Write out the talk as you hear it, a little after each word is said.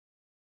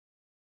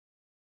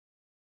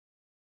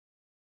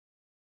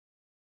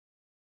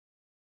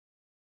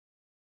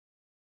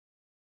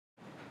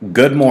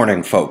Good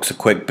morning, folks. A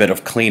quick bit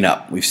of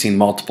cleanup. We've seen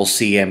multiple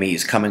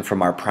CMEs coming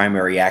from our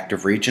primary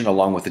active region,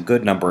 along with a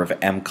good number of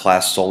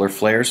M-class solar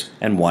flares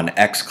and one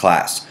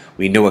X-class.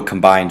 We knew a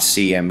combined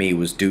CME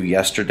was due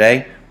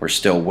yesterday. We're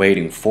still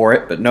waiting for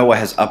it, but NOAA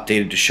has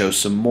updated to show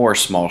some more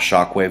small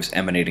shockwaves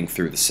emanating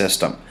through the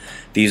system.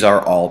 These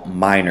are all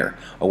minor,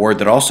 a word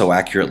that also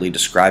accurately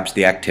describes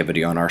the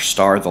activity on our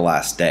star the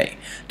last day.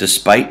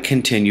 Despite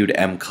continued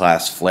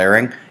M-class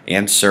flaring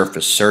and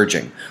surface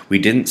surging, we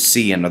didn't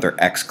see another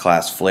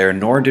X-class flare,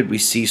 nor did we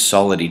see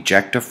solid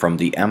ejecta from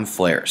the M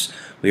flares.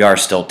 We are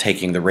still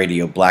taking the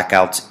radio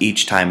blackouts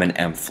each time an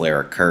M flare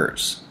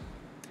occurs.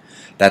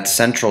 That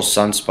central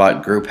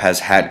sunspot group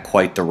has had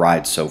quite the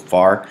ride so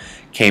far.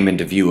 Came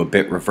into view a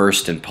bit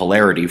reversed in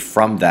polarity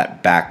from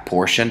that back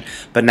portion,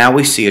 but now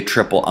we see a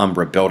triple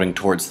umbra building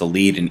towards the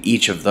lead, and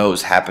each of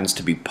those happens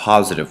to be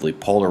positively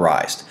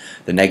polarized.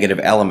 The negative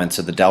elements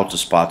of the delta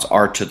spots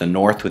are to the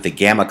north, with a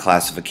gamma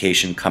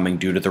classification coming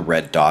due to the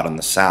red dot on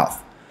the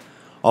south.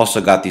 Also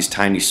got these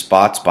tiny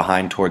spots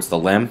behind towards the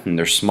limb, and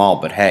they're small,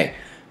 but hey,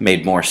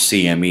 made more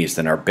CMEs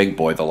than our big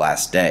boy the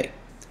last day.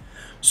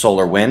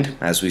 Solar wind,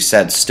 as we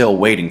said, still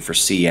waiting for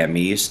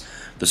CMEs.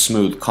 The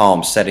smooth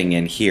calm setting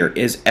in here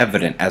is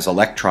evident as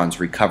electrons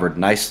recovered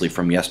nicely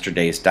from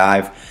yesterday's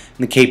dive,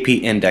 and the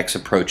KP index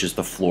approaches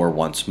the floor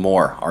once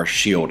more. Our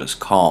shield is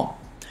calm.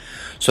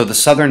 So the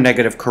southern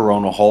negative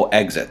coronal hole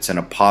exits and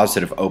a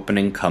positive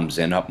opening comes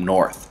in up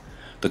north.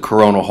 The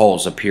coronal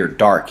holes appear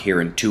dark here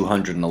in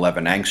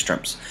 211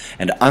 angstroms,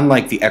 and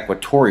unlike the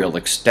equatorial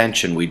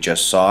extension we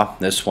just saw,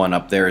 this one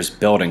up there is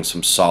building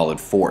some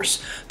solid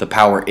force. The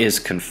power is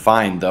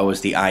confined though, as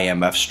the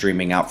IMF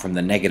streaming out from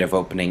the negative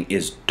opening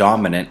is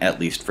dominant, at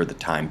least for the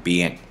time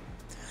being.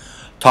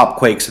 Top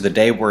quakes of the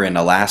day were in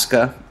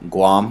Alaska,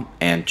 Guam,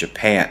 and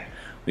Japan.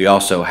 We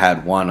also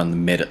had one on the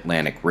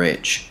mid-Atlantic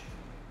ridge.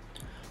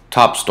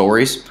 Top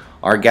stories: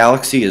 our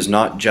galaxy is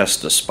not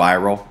just a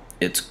spiral,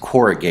 it's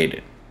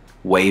corrugated.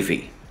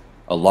 Wavy.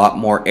 A lot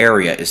more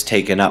area is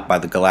taken up by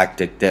the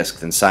galactic disk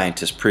than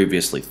scientists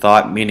previously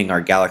thought, meaning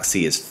our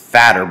galaxy is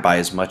fatter by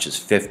as much as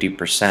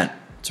 50%.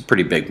 It's a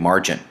pretty big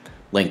margin.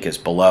 Link is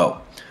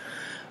below.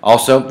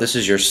 Also, this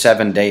is your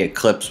 7-day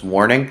eclipse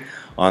warning.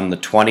 On the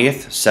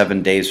 20th,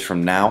 7 days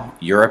from now,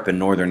 Europe and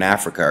Northern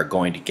Africa are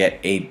going to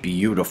get a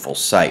beautiful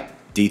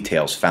sight.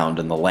 Details found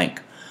in the link.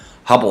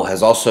 Hubble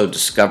has also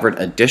discovered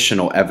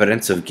additional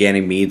evidence of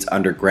Ganymede's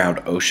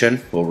underground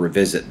ocean. We'll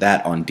revisit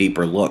that on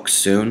Deeper Looks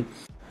soon.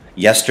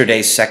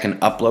 Yesterday's second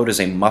upload is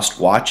a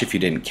must-watch if you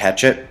didn't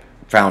catch it,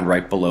 found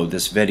right below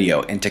this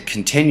video. And to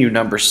continue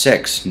number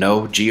 6,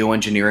 no,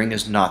 geoengineering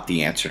is not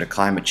the answer to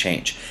climate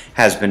change.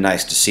 Has been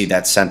nice to see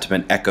that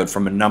sentiment echoed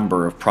from a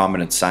number of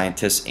prominent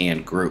scientists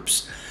and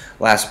groups.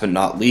 Last but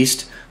not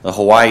least, the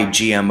Hawaii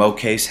GMO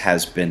case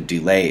has been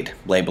delayed.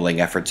 Labeling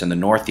efforts in the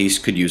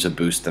Northeast could use a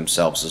boost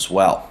themselves as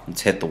well.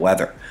 Let's hit the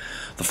weather.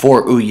 The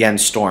 4 Uyen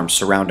storms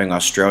surrounding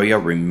Australia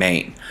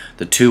remain.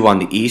 The 2 on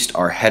the east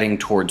are heading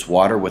towards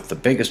water, with the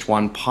biggest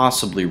one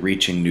possibly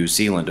reaching New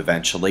Zealand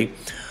eventually.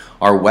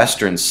 Our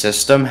western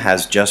system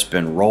has just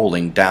been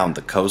rolling down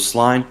the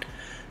coastline.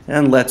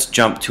 And let's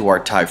jump to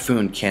our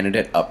typhoon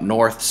candidate up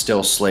north,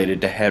 still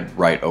slated to head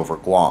right over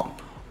Guam.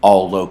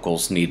 All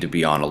locals need to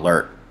be on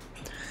alert.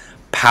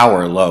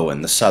 Power low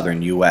in the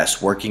southern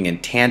U.S., working in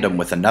tandem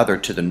with another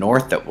to the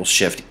north that will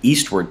shift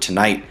eastward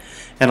tonight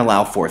and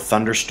allow for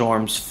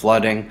thunderstorms,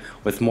 flooding,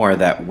 with more of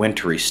that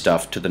wintry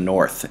stuff to the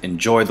north.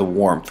 Enjoy the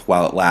warmth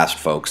while it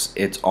lasts, folks.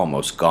 It's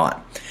almost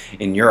gone.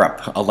 In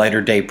Europe, a lighter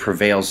day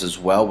prevails as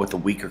well, with a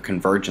weaker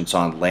convergence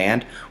on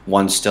land,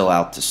 one still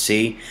out to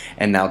sea,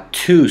 and now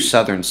 2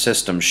 southern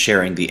systems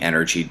sharing the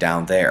energy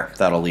down there.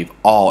 That'll leave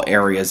all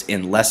areas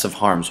in less of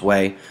harm's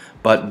way,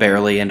 but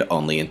barely, and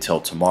only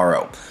until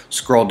tomorrow.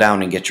 Scroll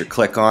down and get your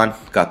click on.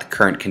 Got the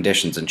current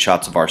conditions and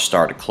shots of our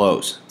star to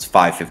close. It's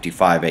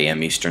 5:55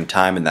 a.m. Eastern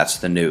Time, and that's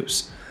the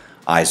news.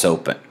 Eyes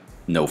open.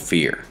 No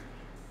fear.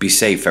 Be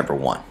safe,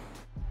 everyone.